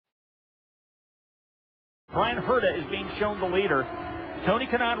Bryan Herta is being shown the leader. Tony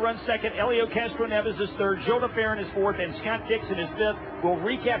Kanaan runs second. Elio Castro-Neves is third. Gilles Deferrin is fourth. And Scott Dixon is fifth. We'll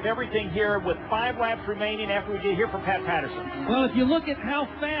recap everything here with 5 laps remaining after we get here from Pat Patterson. Well, if you look at how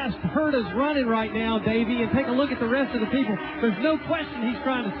fast Herta's running right now, Davey, and take a look at the rest of the people, there's no question he's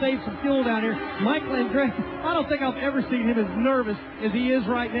trying to save some fuel down here. Michael Andretti, I don't think I've ever seen him as nervous as he is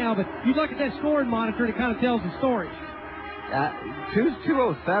right now. But you look at that scoring monitor, and it kind of tells the story.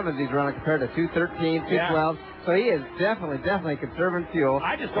 207s he's running compared to 213, 212. Yeah. So he is definitely conserving fuel.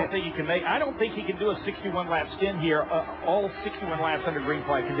 I just don't think he can I don't think he can do a 61-lap stint here, all 61 laps under green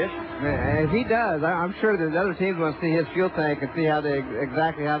flag conditions. And if he does, I'm sure that the other teams want to see his fuel tank and see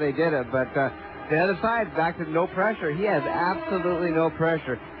exactly how they did it. But the other side, back to no pressure. He has absolutely no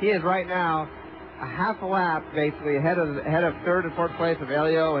pressure. He is right now a half a lap basically ahead of third and fourth place of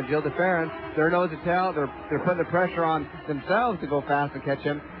Elio and Gilles Deferrin. Their nose to tail, they're putting the pressure on themselves to go fast and catch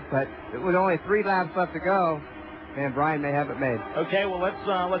him. But with only 3 laps left to go, man, Bryan may have it made. Okay, well,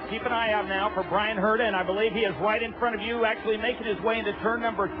 let's keep an eye out now for Bryan Herta, and I believe he is right in front of you, actually making his way into turn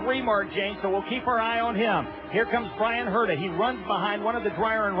number 3, Mark James, so we'll keep our eye on him. Here comes Bryan Herta. He runs behind one of the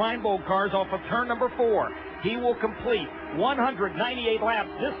Dreyer and Reinbold cars off of turn number 4. He will complete 198 laps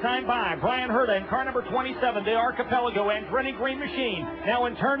this time by Bryan Herta in car number 27, the Archipelago Andretti Green Machine. Now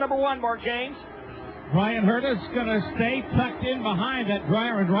in turn number 1, Mark James. Bryan Herta's going to stay tucked in behind that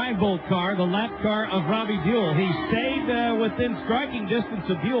Dreyer and Reinbold car, the lap car of Robbie Buell. He stayed within striking distance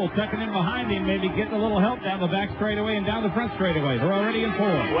of Buell, tucking in behind him, maybe getting a little help down the back straightaway and down the front straightaway. They're already in 4.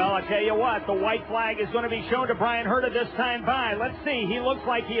 Well, I tell you what, the white flag is going to be shown to Bryan Herta this time by. Let's see. He looks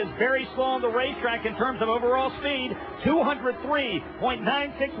like he is very slow on the racetrack in terms of overall speed,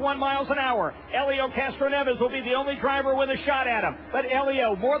 203.961 miles an hour. Elio Castro-Neves will be the only driver with a shot at him. But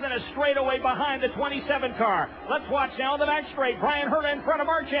Elio, more than a straightaway behind the 27 car. Let's watch now the back straight. Bryan Herta in front of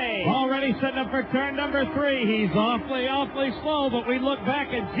Mark James. Already setting up for turn number 3. He's awfully slow, but we look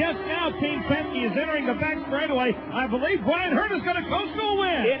back and just now Team Penske is entering the back straightaway. I believe Bryan Herta's going to coast to a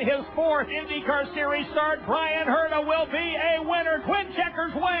win. In his 4th IndyCar Series start, Bryan Herta will be a winner. Twin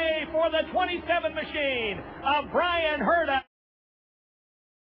checkers way for the 27 machine of Bryan Herta.